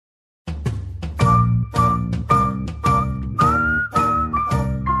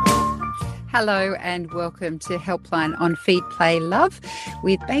Hello and welcome to Helpline on Feed Play Love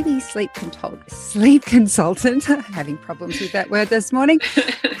with baby sleep consultant, having problems with that word this morning,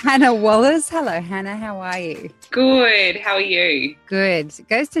 Hannah Wallace. Hello, Hannah. How are you? Good. How are you? Good. It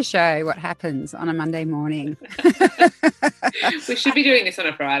goes to show what happens on a Monday morning. We should be doing this on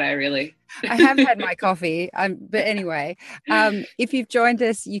a Friday, really. I have had my coffee, but anyway, if you've joined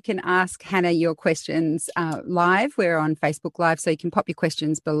us, you can ask Hannah your questions live. We're on Facebook Live, so you can pop your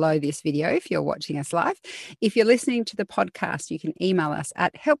questions below this video if you're watching us live. If you're listening to the podcast, you can email us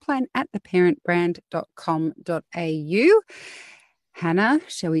at helpline@theparentbrand.com.au. Hannah,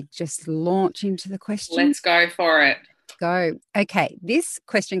 shall we just launch into the question? Let's go for it. Go. Okay, this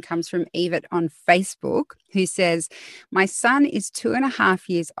question comes from Evert on Facebook, who says, my son is 2.5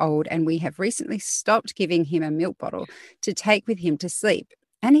 years old and we have recently stopped giving him a milk bottle to take with him to sleep.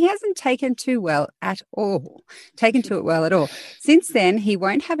 And he hasn't taken to it well at all. Since then, he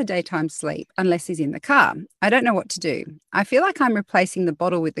won't have a daytime sleep unless he's in the car. I don't know what to do. I feel like I'm replacing the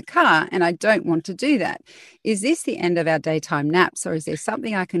bottle with the car and I don't want to do that. Is this the end of our daytime naps, or is there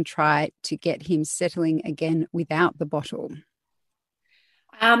something I can try to get him settling again without the bottle?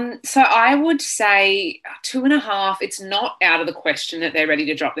 So I would say 2.5, it's not out of the question that they're ready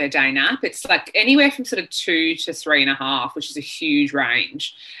to drop their day nap. It's like anywhere from sort of 2 to 3.5, which is a huge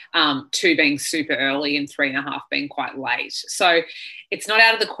range, 2 being super early and 3.5 being quite late. So it's not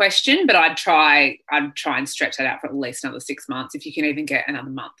out of the question, but I'd try and stretch that out for at least another 6 months. If you can even get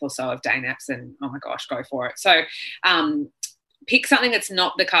another month or so of day naps, then, oh my gosh, go for it. So pick something that's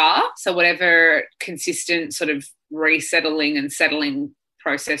not the car. So whatever consistent sort of resettling and settling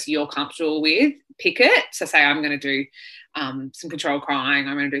process you're comfortable with, pick it. So say I'm going to do some controlled crying,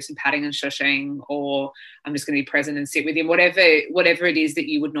 I'm going to do some patting and shushing, or I'm just going to be present and sit with him, whatever it is that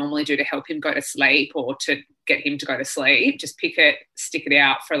you would normally do to help him go to sleep or to get him to go to sleep. Just pick it, stick it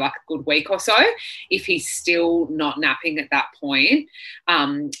out for like a good week or so. If he's still not napping at that point,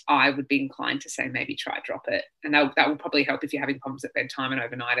 I would be inclined to say maybe try drop it. And that will probably help if you're having problems at bedtime and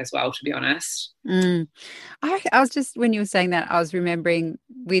overnight as well, to be honest. I was just, when you were saying that, I was remembering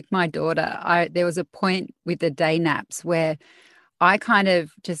with my daughter, there was a point with the day naps where I kind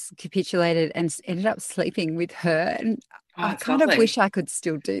of just capitulated and ended up sleeping with her. And I kind of wish I could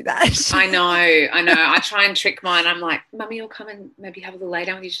still do that. I know. I try and trick mine. I'm like, Mummy will come and maybe have a little lay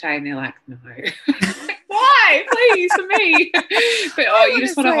down with you today. And they're like, no. Why? Please, for me. But you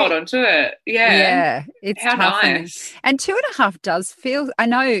just want to hold on to it. Yeah. Yeah. It's how tough. nice. And 2.5 does feel, I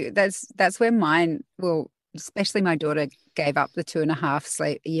know that's where mine will, especially my daughter gave up the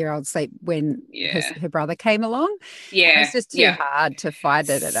 2.5-year-old sleep when her brother came along. Yeah. It's just too hard to fight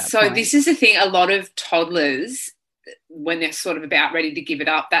it at that point. So this is the thing, a lot of toddlers, when they're sort of about ready to give it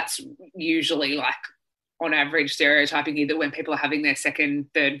up, that's usually like on average stereotyping either when people are having their second,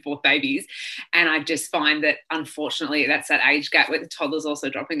 third, fourth babies. And I just find that unfortunately that's that age gap where the toddler's also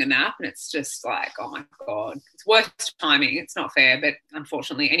dropping a nap, and it's just like, oh my God, it's worst timing. It's not fair, but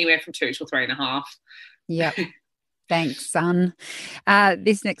unfortunately anywhere from 2 to 3.5. Yep. Thanks, son.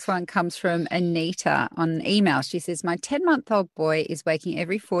 This next one comes from Anita on email. She says, my 10-month-old boy is waking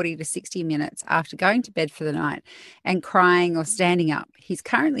every 40 to 60 minutes after going to bed for the night and crying or standing up. He's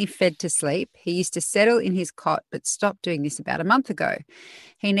currently fed to sleep. He used to settle in his cot but stopped doing this about a month ago.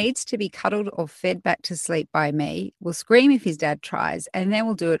 He needs to be cuddled or fed back to sleep by me, will scream if his dad tries, and then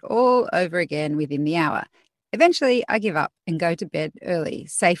we'll do it all over again within the hour. Eventually, I give up and go to bed early,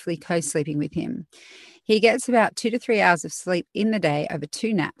 safely co-sleeping with him. He gets about 2 to 3 hours of sleep in the day over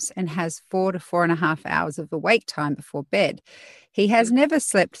 2 naps and has 4 to 4.5 hours of awake time before bed. He has never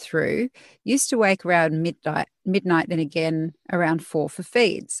slept through, used to wake around midnight, then again around 4 for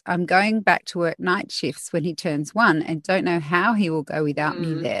feeds. I'm going back to work night shifts when he turns 1 and don't know how he will go without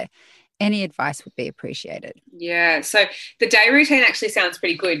me there. Any advice would be appreciated. Yeah. So the day routine actually sounds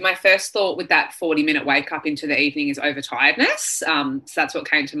pretty good. My first thought with that 40-minute wake up into the evening is overtiredness. So that's what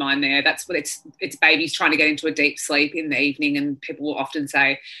came to mind there. That's what it's babies trying to get into a deep sleep in the evening, and people will often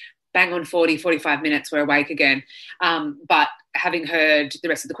say, bang on 40, 45 minutes, we're awake again. But having heard the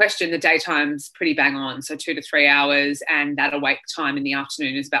rest of the question, the daytime's pretty bang on. So 2 to 3 hours, and that awake time in the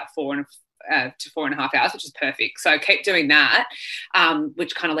afternoon is about 4 to 4.5 hours, which is perfect. So keep doing that,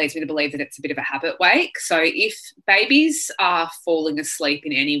 which kind of leads me to believe that it's a bit of a habit wake. So if babies are falling asleep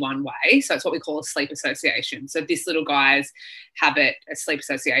in any one way, so it's what we call a sleep association. So this little guy's habit, a sleep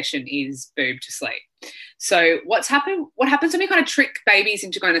association, is boob to sleep. So what happens when we kind of trick babies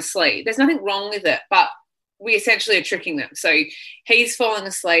into going to sleep? There's nothing wrong with it, but we essentially are tricking them. So he's falling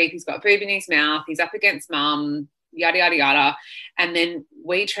asleep, he's got boob in his mouth, he's up against mum, yada, yada, yada. And then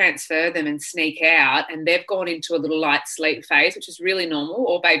we transfer them and sneak out, and they've gone into a little light sleep phase, which is really normal.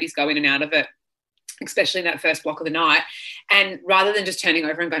 All babies go in and out of it, especially in that first block of the night. And rather than just turning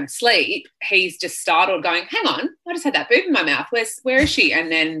over and going to sleep, he's just startled going, hang on, I just had that boob in my mouth. Where is she?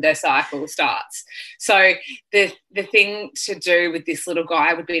 And then the cycle starts. So the thing to do with this little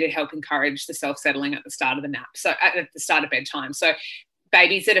guy would be to help encourage the self-settling at the start of the nap, so at the start of bedtime. So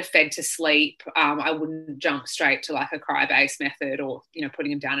babies that are fed to sleep, I wouldn't jump straight to like a cry-based method or,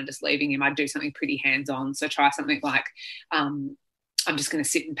 putting him down and just leaving him. I'd do something pretty hands-on. So try something like I'm just going to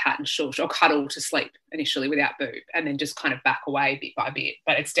sit and pat and shush or cuddle to sleep initially without boob, and then just kind of back away bit by bit.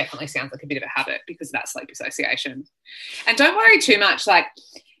 But it definitely sounds like a bit of a habit because of that sleep association. And don't worry too much. Like,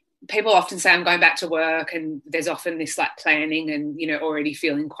 people often say I'm going back to work, and there's often this like planning and, already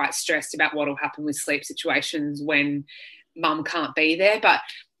feeling quite stressed about what will happen with sleep situations when mum can't be there. But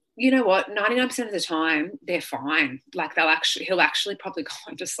you know what, 99% of the time they're fine. Like he'll actually probably go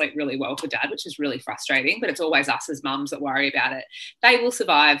on to sleep really well for dad, which is really frustrating, but it's always us as mums that worry about it. They will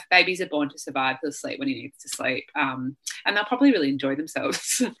survive. Babies are born to survive. He'll sleep when he needs to sleep. And they'll probably really enjoy themselves.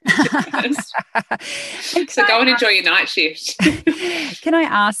 So go and enjoy your night shift. Can I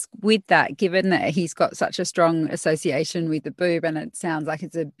ask, with that, given that he's got such a strong association with the boob and it sounds like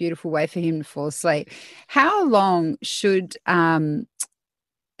it's a beautiful way for him to fall asleep, how long should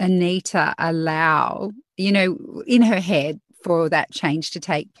Anita allow, in her head, for that change to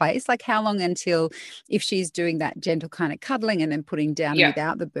take place? Like, how long until, if she's doing that gentle kind of cuddling and then putting down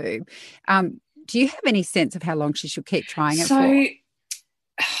without the boob, do you have any sense of how long she should keep trying it for?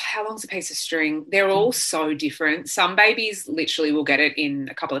 How long's a piece of string? They're all so different. Some babies literally will get it in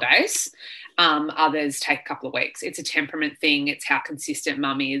a couple of days. Others take a couple of weeks. It's a temperament thing. It's how consistent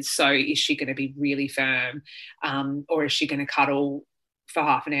mum is. So is she going to be really firm, or is she going to cuddle for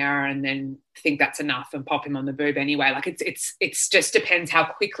half an hour and then think that's enough and pop him on the boob anyway? Like, it's just depends how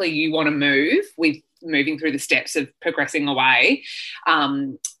quickly you want to move with moving through the steps of progressing away,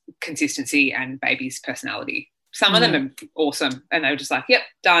 consistency and baby's personality. Some of them are awesome and they're just like, yep,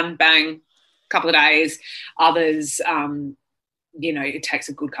 done, bang, couple of days. Others, it takes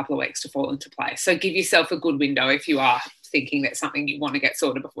a good couple of weeks to fall into place. So give yourself a good window if you are thinking that's something you want to get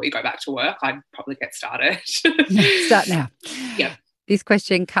sorted before you go back to work. I'd probably get started. Start now. Yeah. This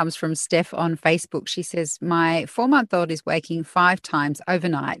question comes from Steph on Facebook. She says, my 4-month-old is waking 5 times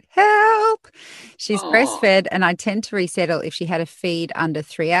overnight. Help! She's breastfed and I tend to resettle if she had a feed under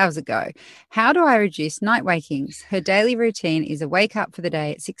 3 hours ago. How do I reduce night wakings? Her daily routine is a wake up for the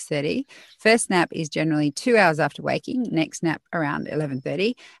day at 6:30. First nap is generally 2 hours after waking, next nap around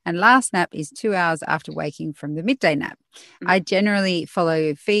 11:30, and last nap is 2 hours after waking from the midday nap. I generally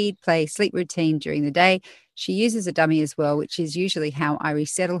follow feed, play, sleep routine during the day. She uses a dummy as well, which is usually how I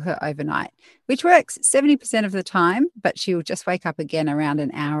resettle her overnight, which works 70% of the time, but she will just wake up again around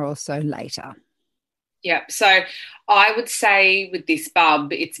an hour or so later. Yeah, so I would say with this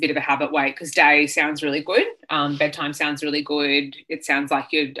bub, it's a bit of a habit wake because day sounds really good. Bedtime sounds really good. It sounds like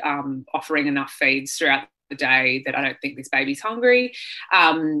you're offering enough feeds throughout the day that I don't think this baby's hungry.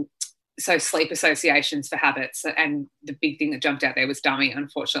 So sleep associations for habits, and the big thing that jumped out there was dummy,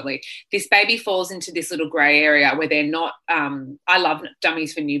 unfortunately. This baby falls into this little grey area where they're not I love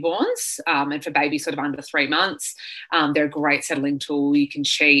dummies for newborns and for babies sort of under 3 months. They're a great settling tool. You can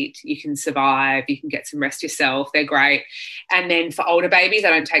cheat, you can survive, you can get some rest yourself. They're great. And then for older babies, I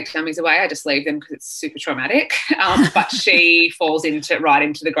don't take dummies away. I just leave them because it's super traumatic. But she falls right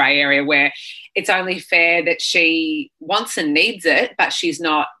into the grey area where it's only fair that she wants and needs it, but she's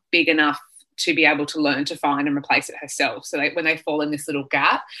not big enough to be able to learn to find and replace it herself. So when they fall in this little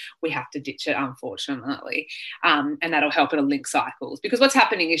gap, we have to ditch it, unfortunately. And that'll help her to link cycles, because what's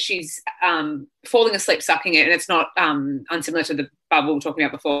happening is she's falling asleep, sucking it, and it's not unsimilar to the bubble we were talking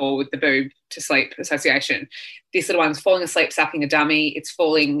about before with the boob to sleep association. This little one's falling asleep, sucking a dummy. It's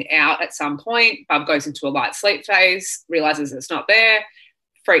falling out at some point. Bub goes into a light sleep phase, realises it's not there,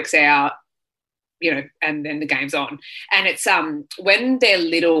 freaks out, and then the game's on. And it's when they're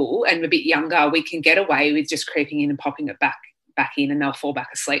little and a bit younger, we can get away with just creeping in and popping it back in, and they'll fall back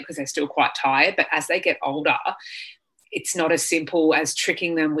asleep because they're still quite tired. But as they get older, it's not as simple as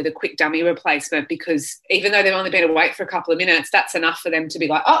tricking them with a quick dummy replacement, because even though they've only been awake for a couple of minutes, that's enough for them to be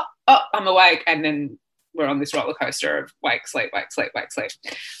like, oh, I'm awake. And then we're on this roller coaster of wake, sleep, wake, sleep, wake, sleep.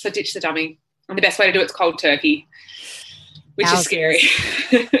 So ditch the dummy. And the best way to do it's cold turkey, which is scary.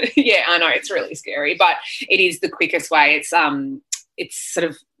 Yeah, I know, it's really scary, but it is the quickest way. It's sort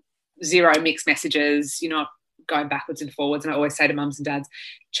of zero mixed messages. You're not going backwards and forwards. And I always say to mums and dads,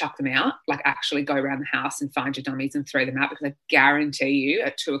 chuck them out, like actually go around the house and find your dummies and throw them out, because I guarantee you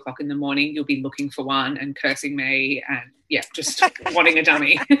at 2 o'clock in the morning, you'll be looking for one and cursing me and, yeah, just wanting a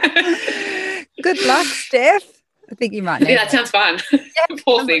dummy. Good luck, Steph. I think you might know. Yeah, that sounds fun. Yeah,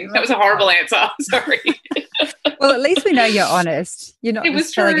 poor thing. That was a horrible answer. Sorry. Well, at least we know you're honest. You're not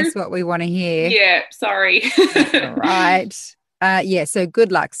just telling us what we want to hear. Yeah, sorry. All right. Yeah, so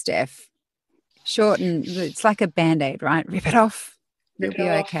good luck, Steph. Shorten. It's like a Band-Aid, right? Rip it off. You'll be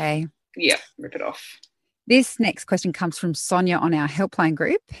okay. Yeah, rip it off. This next question comes from Sonia on our helpline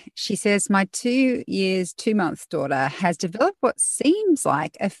group. She says, my 2 years, 2 months daughter has developed what seems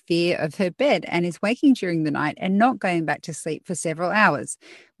like a fear of her bed and is waking during the night and not going back to sleep for several hours.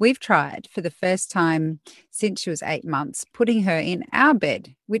 We've tried for the first time since she was 8 months, putting her in our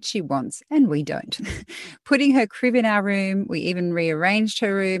bed, which she wants and we don't. Putting her crib in our room. We even rearranged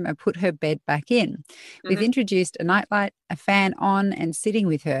her room and put her bed back in. Mm-hmm. We've introduced a nightlight, a fan on and sitting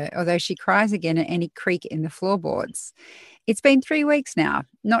with her, although she cries again at any creak in the floorboards. It's been 3 weeks now.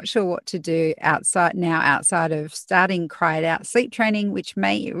 Not sure what to do outside of starting cried out sleep training, which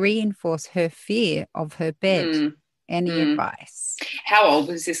may reinforce her fear of her bed. Any advice? How old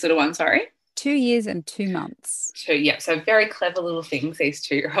was this little one? Sorry. 2 years and 2 months. So very clever little things, these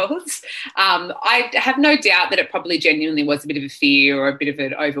 2-year-olds. I have no doubt that it probably genuinely was a bit of a fear or a bit of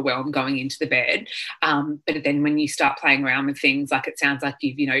an overwhelm going into the bed. But then when you start playing around with things, like it sounds like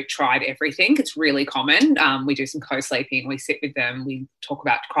you've, tried everything. It's really common. We do some co-sleeping. We sit with them. We talk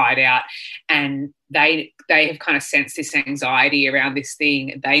about cried out, and they have kind of sensed this anxiety around this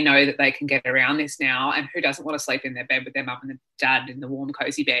thing. They know that they can get around this now, and who doesn't want to sleep in their bed with their mum and dad in the warm,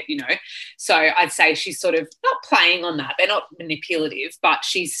 cozy bed, So I'd say she's sort of not playing on that. They're not manipulative, but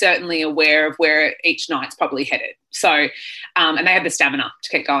she's certainly aware of where each night's probably headed. So, and they have the stamina to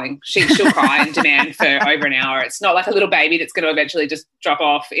keep going. She'll cry and demand for over an hour. It's not like a little baby that's going to eventually just drop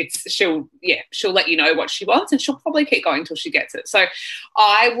off. She'll let you know what she wants, and she'll probably keep going until she gets it. So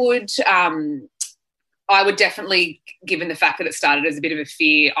I would definitely, given the fact that it started as a bit of a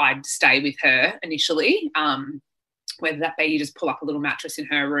fear, I'd stay with her initially. Whether that be you just pull up a little mattress in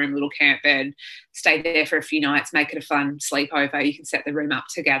her room, little camp bed, stay there for a few nights, make it a fun sleepover. You can set the room up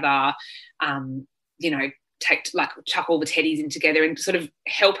together, chuck all the teddies in together and sort of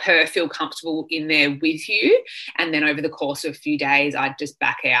help her feel comfortable in there with you. And then over the course of a few days, I'd just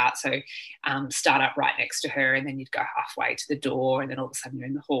back out. So start up right next to her, and then you'd go halfway to the door, and then all of a sudden you're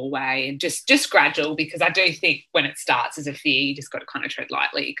in the hallway, and just gradual, because I do think when it starts as a fear, you just got to kind of tread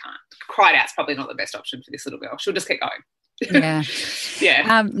lightly. You can't. Cried out's probably not the best option for this little girl. She'll just keep going. Yeah.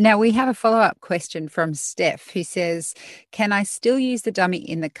 Yeah. Now we have a follow-up question from Steph, who says, can I still use the dummy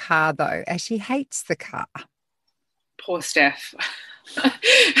in the car though, as she hates the car? Poor Steph.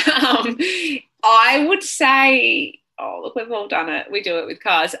 I would say, look, we've all done it. We do it with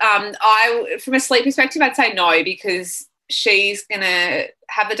cars. From a sleep perspective, I'd say no, because she's going to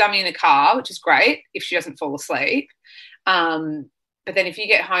have the dummy in the car, which is great if she doesn't fall asleep. But then if you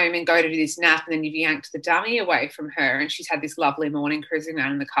get home and go to do this nap, and then you've yanked the dummy away from her and she's had this lovely morning cruising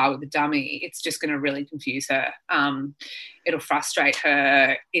around in the car with the dummy, it's just going to really confuse her. It'll frustrate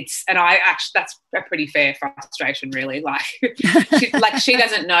her. That's a pretty fair frustration, really. She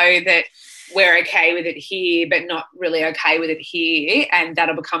doesn't know that we're okay with it here, but not really okay with it here, and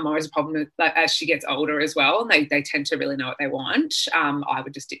that'll become more as a problem as she gets older as well. And they tend to really know what they want. I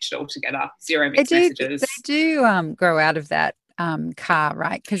would just ditch it altogether. Zero mixed messages. They do grow out of that car,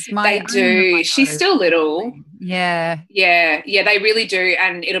 right? Because they do. She's still little. Yeah. They really do,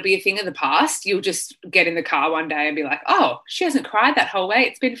 and it'll be a thing of the past. You'll just get in the car one day and be like, "Oh, she hasn't cried that whole way.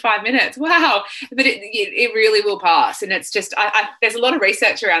 It's been 5 minutes. Wow!" But it really will pass, and it's just there's a lot of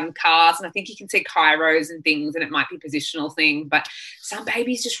research around cars, and I think you can see chiros and things, and it might be a positional thing, but some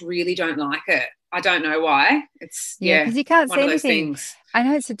babies just really don't like it. I don't know why. It's because you can't one see of those anything. Things. I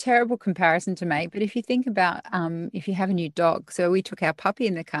know it's a terrible comparison to make, but if you think about if you have a new dog, so we took our puppy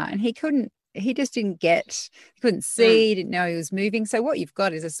in the car and he couldn't see, didn't know he was moving. So what you've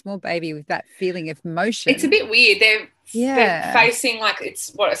got is a small baby with that feeling of motion. It's a bit weird. They're facing it's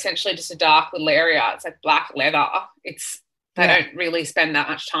what essentially just a dark little area. It's like black leather. They don't really spend that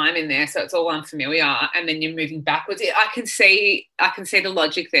much time in there, so it's all unfamiliar. And then you're moving backwards. I can see the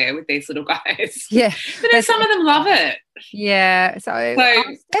logic there with these little guys. Yeah, but then some of them love it. Yeah, so I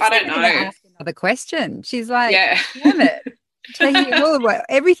don't know. Ask another question. She's like, yeah. damn it. taking all away,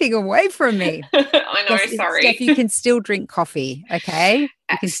 everything away from me. I know, Yes, sorry. Steph, you can still drink coffee, okay?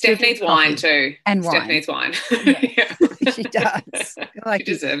 You can Steph needs wine too. And Steph wine. needs wine. Yes, she does. She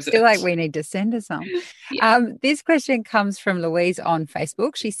deserves it. Feel like we need to send her some. Yeah. This question comes from Louise on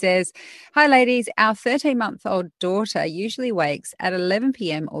Facebook. She says, "Hi, ladies. Our 13-month-old daughter usually wakes at 11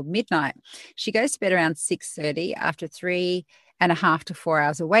 p.m. or midnight. She goes to bed around 6:30 after 3.5 to 4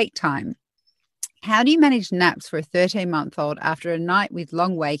 hours awake time. How do you manage naps for a 13-month-old after a night with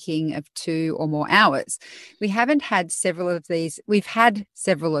long waking of 2 or more hours? We've had several of these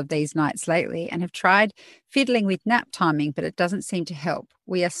nights lately and have tried fiddling with nap timing, but it doesn't seem to help.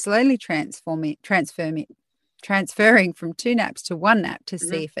 We are slowly transferring from 2 naps to 1 nap to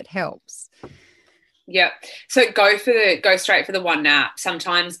see if it helps." Yeah. So go straight for the 1 nap.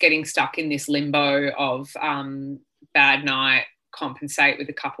 Sometimes getting stuck in this limbo of bad night, compensate with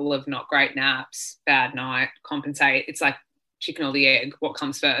a couple of not great naps, bad night, compensate. It's like chicken or the egg, what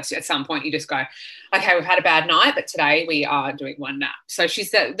comes first? At some point you just go, okay, we've had a bad night, but today we are doing 1 nap. So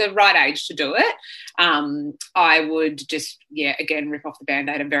she's the right age to do it. I would just, again, rip off the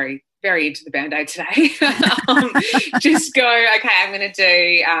Band-Aid. I'm very, very into the Band-Aid today. Just go, okay, I'm going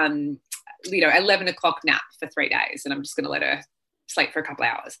to do, 11 o'clock nap for 3 days, and I'm just going to let her sleep for a couple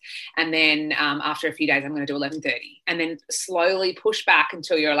of hours. And then after a few days, I'm going to do 11:30, and then slowly push back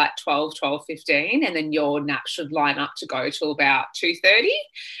until you're like 12:15, and then your nap should line up to go till about 2:30.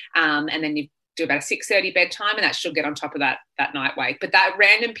 And then you do about a 6:30 bedtime, and that should get on top of that night wake. But that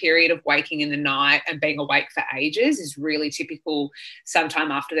random period of waking in the night and being awake for ages is really typical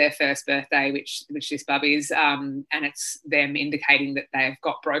sometime after their first birthday, which this bubby is, and it's them indicating that they've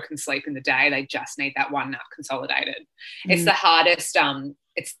got broken sleep in the day. They just need that 1 nap consolidated. It's the hardest.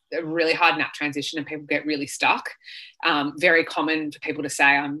 It's a really hard nap transition, and people get really stuck. Very common for people to say,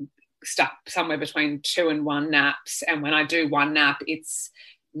 I'm stuck somewhere between 2 and 1 naps. And when I do 1 nap, it's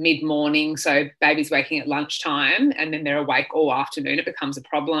mid-morning, so baby's waking at lunchtime, and then they're awake all afternoon. It becomes a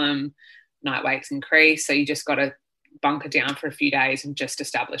problem. Night wakes increase, so you just got to bunker down for a few days and just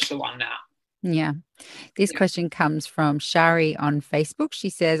establish the 1 nap. Yeah. This question comes from Shari on Facebook. She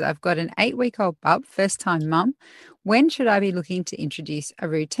says, "I've got an 8-week-old bub, first-time mum. When should I be looking to introduce a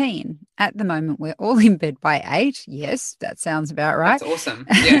routine? At the moment, we're all in bed by 8. Yes, that sounds about right. That's awesome.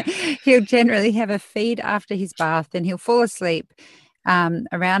 Yeah. He'll generally have a feed after his bath, then he'll fall asleep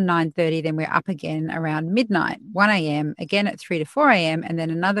around 9:30, then we're up again around midnight, 1 a.m, again at 3 to 4 a.m, and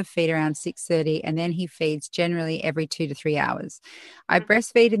then another feed around 6:30, and then he feeds generally every 2 to 3 hours. I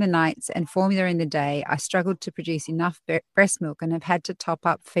breastfeed in the nights and formula in the day. I struggled to produce enough breast milk and have had to top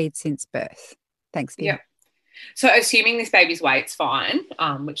up feed since birth. Thanks, Viv." Yeah. So assuming this baby's weight's fine,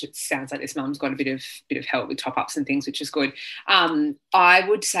 which it sounds like this mum's got a bit of help with top-ups and things, which is good, I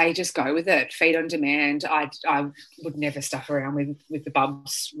would say just go with it. Feed on demand. I would never stuff around with the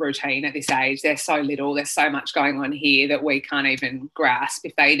bub's routine at this age. They're so little. There's so much going on here that we can't even grasp.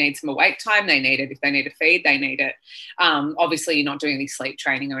 If they need some awake time, they need it. If they need a feed, they need it. Obviously, you're not doing any sleep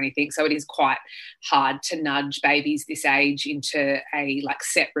training or anything, so it is quite hard to nudge babies this age into a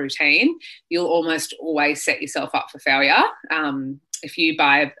set routine. You'll almost always set yourself up for failure. If you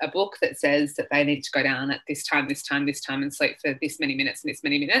buy a book that says that they need to go down at this time, and sleep for this many minutes and this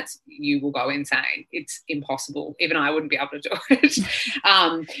many minutes, you will go insane. It's impossible. Even I wouldn't be able to do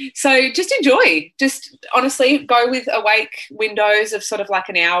it. So just enjoy. Just honestly go with awake windows of sort of like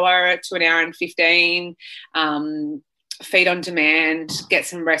an hour to an hour and 15. Feed on demand, get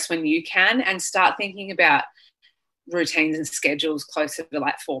some rest when you can, and start thinking about routines and schedules closer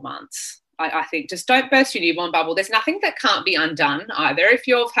to 4 months. I think just don't burst your newborn bubble. There's nothing that can't be undone either. If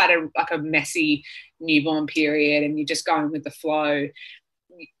you've had a messy newborn period and you're just going with the flow,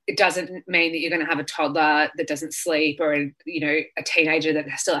 it doesn't mean that you're going to have a toddler that doesn't sleep, or a teenager that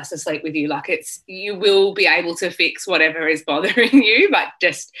still has to sleep with you. You will be able to fix whatever is bothering you, but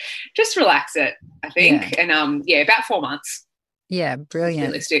just relax it, I think. Yeah. And about 4 months. Yeah, brilliant.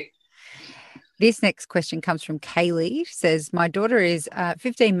 Realistic. This next question comes from Kaylee. She says, "My daughter is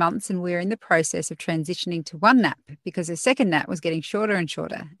 15 months and we're in the process of transitioning to 1 nap because her second nap was getting shorter and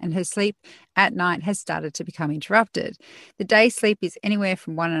shorter, and her sleep at night has started to become interrupted. The day sleep is anywhere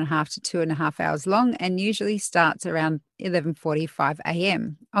from 1.5 to 2.5 hours long and usually starts around 11:45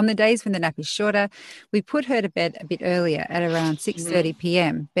 a.m. On the days when the nap is shorter, we put her to bed a bit earlier at around 6:30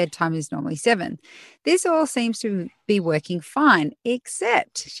 p.m. Bedtime is normally 7. This all seems to be working fine,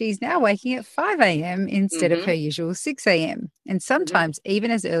 except she's now waking at 5 a.m. instead of her usual 6 a.m. and sometimes even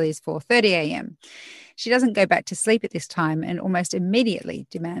as early as 4:30 a.m. She doesn't go back to sleep at this time and almost immediately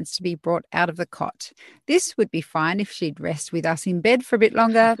demands to be brought out of the cot. This would be fine if she'd rest with us in bed for a bit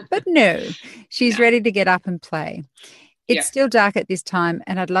longer, but no, she's ready to get up and play. It's still dark at this time,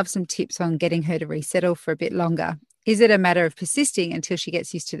 and I'd love some tips on getting her to resettle for a bit longer. Is it a matter of persisting until she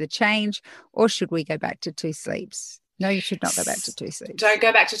gets used to the change, or should we go back to 2 sleeps? No, you should not go back to 2 sleeps. Don't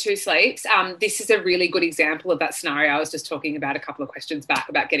go back to 2 sleeps. This is a really good example of that scenario I was just talking about a couple of questions back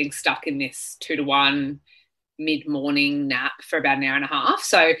about getting stuck in this 2 to 1 mid-morning nap for about an hour and a half.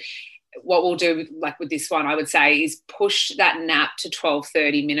 So what we'll do, like with this one, I would say, is push that nap to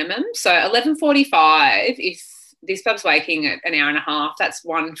 12:30 minimum. So 11:45, if this pup's waking at an hour and a half, that's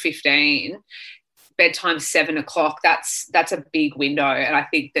 1:15. Bedtime 7 o'clock, that's a big window, and I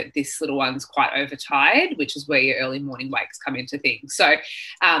think that this little one's quite overtired, which is where your early morning wakes come into things. So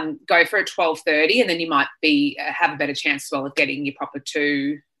go for a 12:30, and then you might have a better chance as well of getting your proper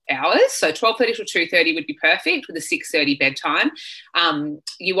 2 hours. So 12:30 to 2:30 would be perfect with a 6:30 bedtime.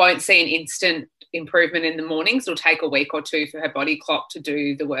 You won't see an instant improvement in the mornings. It'll take a week or 2 for her body clock to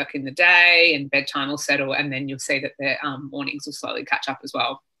do the work in the day, and bedtime will settle, and then you'll see that the mornings will slowly catch up as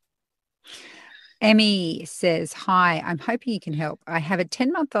well. Emmy says, hi, I'm hoping you can help. I have a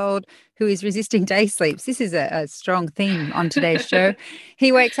 10-month-old who is resisting day sleeps. This is a strong theme on today's show.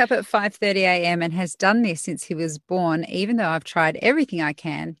 He wakes up at 5:30 a.m. and has done this since he was born, even though I've tried everything I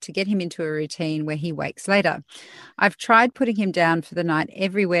can to get him into a routine where he wakes later. I've tried putting him down for the night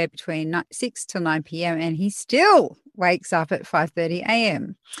everywhere between 6 till 9 p.m. and he still wakes up at 5:30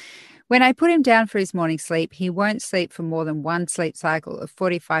 a.m. When I put him down for his morning sleep, he won't sleep for more than 1 sleep cycle of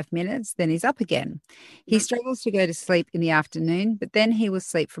 45 minutes, then he's up again. He struggles to go to sleep in the afternoon, but then he will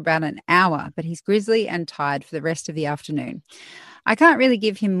sleep for about an hour, but he's grizzly and tired for the rest of the afternoon. I can't really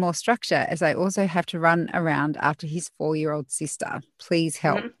give him more structure as I also have to run around after his 4-year-old sister. Please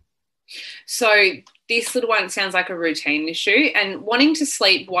help. Mm-hmm. So this little one sounds like a routine issue, and wanting to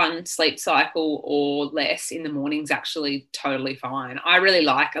sleep 1 sleep cycle or less in the morning is actually totally fine. I really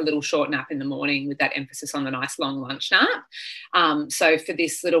like a little short nap in the morning with that emphasis on the nice long lunch nap. So for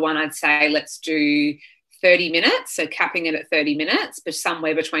this little one, I'd say let's do 30 minutes, so capping it at 30 minutes, but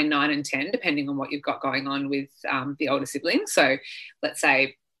somewhere between 9 and 10, depending on what you've got going on with the older siblings. So let's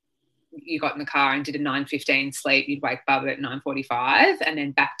say you got in the car and did a 9:15 sleep, you'd wake Bubba at 9:45 and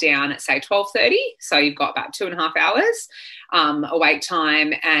then back down at, say, 12:30. So you've got about 2.5 hours awake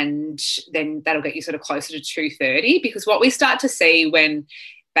time, and then that'll get you sort of closer to 2:30, because what we start to see when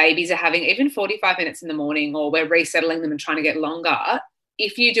babies are having even 45 minutes in the morning, or we're resettling them and trying to get longer,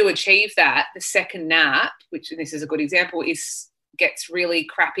 if you do achieve that, the second nap, which, and this is a good example, gets really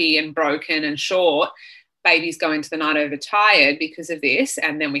crappy and broken and short. Babies go into the night overtired because of this,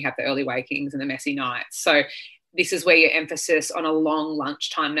 and then we have the early wakings and the messy nights. So this is where your emphasis on a long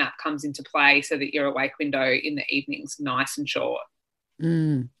lunchtime nap comes into play, so that your awake window in the evening's nice and short.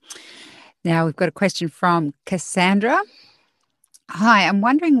 Now we've got a question from Cassandra. Hi, I'm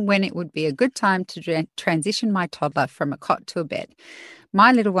wondering when it would be a good time to transition my toddler from a cot to a bed.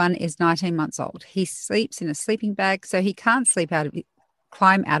 My little one is 19 months old. He sleeps in a sleeping bag, so he can't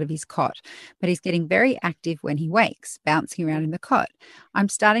climb out of his cot, but he's getting very active when he wakes, bouncing around in the cot. I'm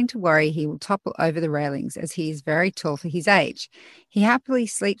starting to worry he will topple over the railings as he is very tall for his age. He happily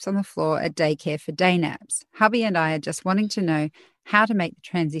sleeps on the floor at daycare for day naps. Hubby and I are just wanting to know how to make the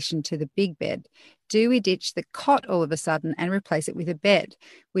transition to the big bed. Do we ditch the cot all of a sudden and replace it with a bed?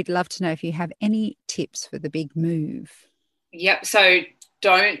 We'd love to know if you have any tips for the big move. Yep. So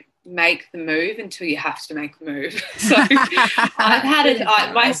don't make the move until you have to make the move. So I've had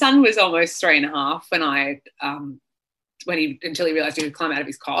my son was almost 3.5 until he realized he could climb out of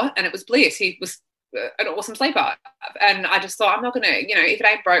his cot, and it was bliss. He was an awesome sleeper, and I just thought, I'm not gonna, if it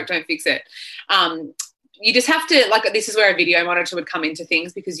ain't broke, don't fix it. You just have to, this is where a video monitor would come into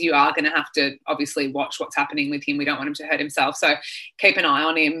things, because you are going to have to obviously watch what's happening with him. We don't want him to hurt himself, so keep an eye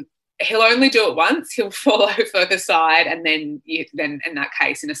on him. He'll only do it once. He'll fall over the side, and then in that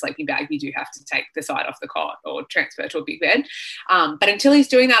case, in a sleeping bag, you do have to take the side off the cot or transfer to a big bed. But until he's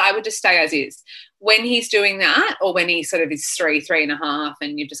doing that, I would just stay as is. When he's doing that, or when he sort of is 3.5,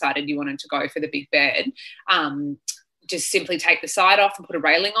 and you've decided you wanted to go for the big bed, just simply take the side off and put a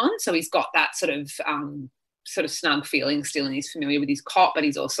railing on, so he's got that sort of snug feeling still, and he's familiar with his cot, but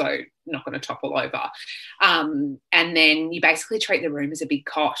he's also not going to topple over. And then you basically treat the room as a big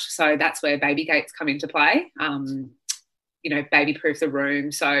cot. So that's where baby gates come into play. Baby proof the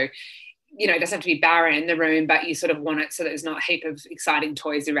room. So, it doesn't have to be barren, the room, but you sort of want it so that there's not a heap of exciting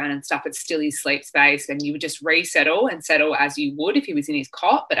toys around and stuff. It's still his sleep space, and you would just resettle and settle as you would if he was in his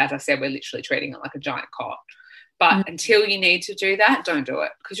cot. But as I said, we're literally treating it like a giant cot. But until you need to do that, don't do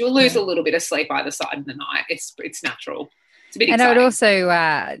it, because you'll lose a little bit of sleep either side of the night. It's natural. It's a bit And I exciting. would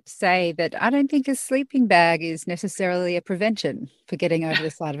also say that I don't think a sleeping bag is necessarily a prevention for getting over the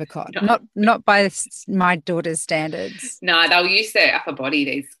side of a cot. No. Not by my daughter's standards. No, they'll use their upper body,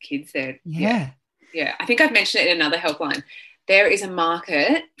 these kids. Yeah. Yeah. I think I've mentioned it in another helpline. There is a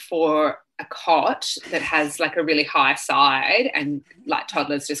market for a cot that has like a really high side and like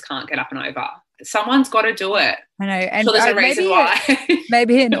toddlers just can't get up and over. Someone's got to do it. I know. And so there's a reason why.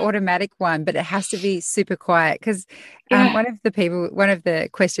 Maybe an automatic one, but it has to be super quiet because one of the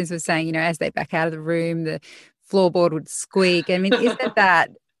questions was saying, you know, as they back out of the room, the floorboard would squeak. I mean, isn't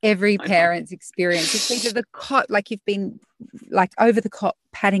that every parent's experience? It's either the cot, like you've been like over the cot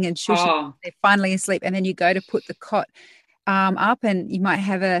patting and shushing, they're finally asleep, and then you go to put the cot up and you might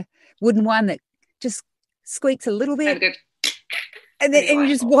have a wooden one that just squeaks a little bit. And you're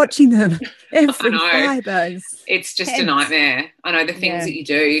just watching them every fibre. It's just a nightmare. I know the things that you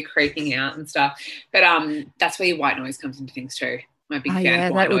do, you're creeping out and stuff. But that's where your white noise comes into things too. I'm a big fan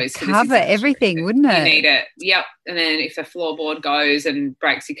of white noise. That would cover everything, wouldn't it? You need it. Yep. And then if the floorboard goes and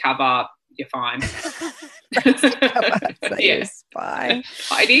breaks your cover, you're fine. Yeah. Spy.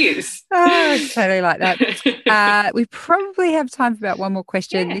 Ideas. Oh, totally like that. We probably have time for about one more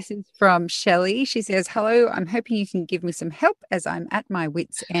question. Yeah. This is from Shelley. She says, hello, I'm hoping you can give me some help as I'm at my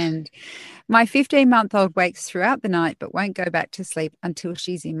wit's end. My 15-month-old wakes throughout the night but won't go back to sleep until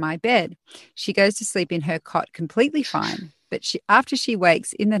she's in my bed. She goes to sleep in her cot completely fine. But after she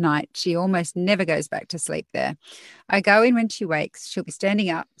wakes in the night, she almost never goes back to sleep there. I go in when she wakes. She'll be standing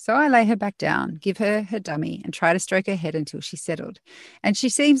up. So I lay her back down, give her her dummy and try to stroke her head until she's settled. And she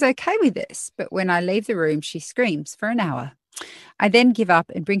seems okay with this. But when I leave the room, she screams for an hour. I then give up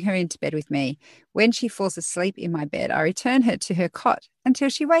and bring her into bed with me. When she falls asleep in my bed, I return her to her cot until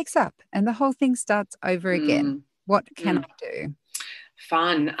she wakes up and the whole thing starts over again. What can I do?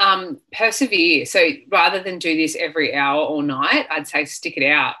 Fun. Persevere. So rather than do this every hour or night, I'd say stick it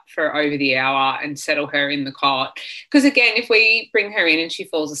out for over the hour and settle her in the cot. Because again, if we bring her in and she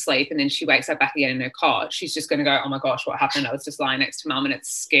falls asleep and then she wakes up back again in her cot, she's just going to go, oh my gosh, what happened? I was just lying next to mum and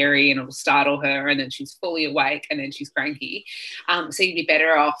it's scary and it'll startle her and then she's fully awake and then she's cranky. So you'd be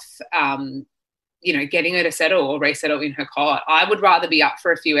better off getting her to settle or resettle in her cot. I would rather be up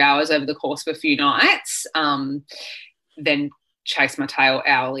for a few hours over the course of a few nights than chase my tail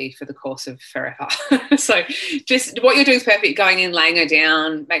hourly for the course of forever. So just what you're doing is perfect. Going in, laying her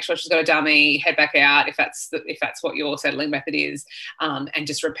down, make sure she's got a dummy, head back out if that's what your settling method is, and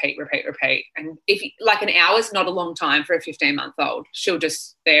just repeat. And if like an hour's not a long time for a 15-month-old, she'll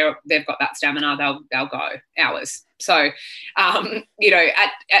just they've got that stamina. They'll go hours. So,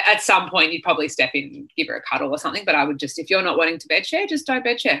 at some point you'd probably step in and give her a cuddle or something. But I would just, if you're not wanting to bed share, just don't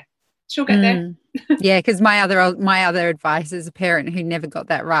bed share. She'll get there. Yeah, because my other advice as a parent who never got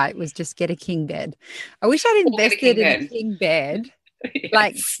that right was just get a king bed. I wish I'd invested in a king bed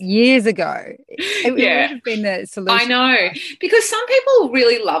like years ago. It would have been the solution. I know, because some people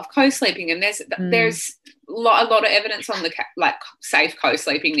really love co-sleeping, and there's a lot of evidence on the safe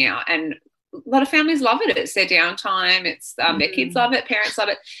co-sleeping now, and a lot of families love it. It's their downtime. It's their kids love it. Parents love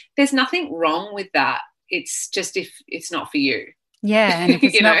it. There's nothing wrong with that. It's just if it's not for you. Yeah, and if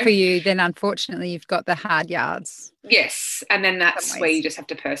it's not for you, then unfortunately you've got the hard yards. Yes, and then that's where you just have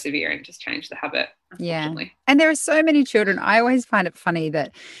to persevere and just change the habit. Yeah, and there are so many children. I always find it funny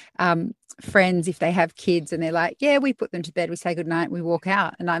that friends, if they have kids and they're like, yeah, we put them to bed, we say goodnight, we walk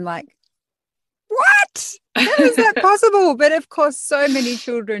out. And I'm like, what? How is that possible? But of course, so many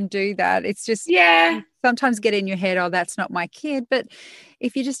children do that. It's just, sometimes get in your head, oh, that's not my kid. But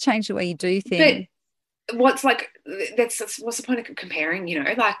if you just change the way you do things. What's the point of comparing,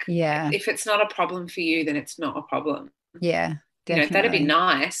 if it's not a problem for you, then it's not a problem. Yeah, definitely. That'd be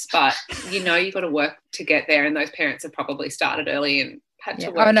nice, but you've got to work to get there, and those parents have probably started early and had to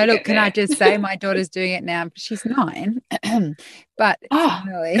work. Oh no, look, can I just say my daughter's doing it now. She's 9. But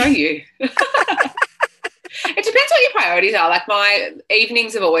go you. It depends what your priorities are. Like my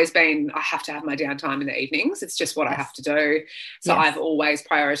evenings have always been, I have to have my downtime in the evenings. It's just what I have to do. So I've always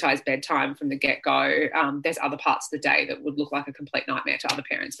prioritized bedtime from the get-go. There's other parts of the day that would look like a complete nightmare to other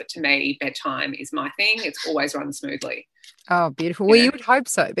parents. But to me, bedtime is my thing. It's always run smoothly. Oh, beautiful. Well, you would hope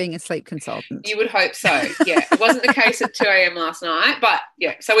so, being a sleep consultant. You would hope so, yeah. It wasn't the case at 2 a.m. last night, but,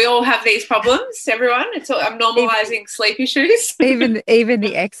 yeah. So we all have these problems, everyone. I'm normalising sleep issues. Even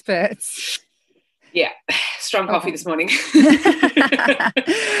the experts. Yeah, strong coffee this morning.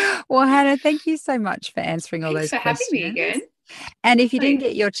 Well, Hannah, thank you so much for answing all those questions. Thanks for having me again. And if you didn't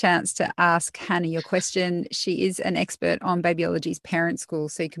get your chance to ask Hannah your question, she is an expert on Babyology's Parent School,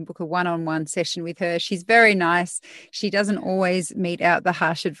 so you can book a one-on-one session with her. She's very nice. She doesn't always mete out the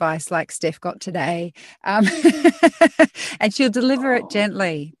harsh advice like Steph got today. And she'll deliver it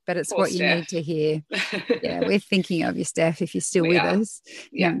gently, but it's what you need to hear. Yeah, we're thinking of you, Steph, if you're still with us.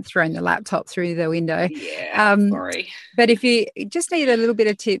 You haven't thrown the laptop through the window. Yeah, sorry. But if you just need a little bit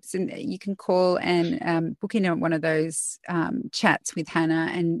of tips, and you can call and book in one of those chats with Hannah,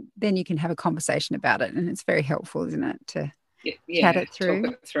 and then you can have a conversation about it. And it's very helpful, isn't it, to chat it through?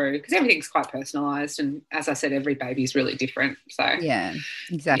 Talk it through, because everything's quite personalised, and as I said, every baby is really different. So yeah,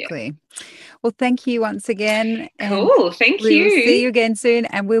 exactly. Well, thank you once again. Cool, thank you. We'll see you again soon,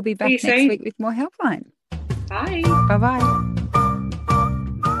 and we'll be back next week with more Helpline. Bye. Bye-bye.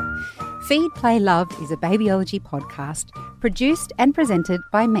 Feed, Play, Love is a Babyology podcast produced and presented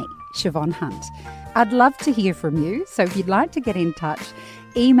by me, Siobhan Hunt. I'd love to hear from you, so if you'd like to get in touch,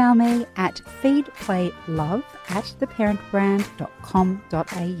 email me at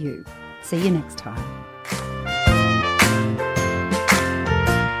feedplaylove@theparentbrand.com.au. See you next time.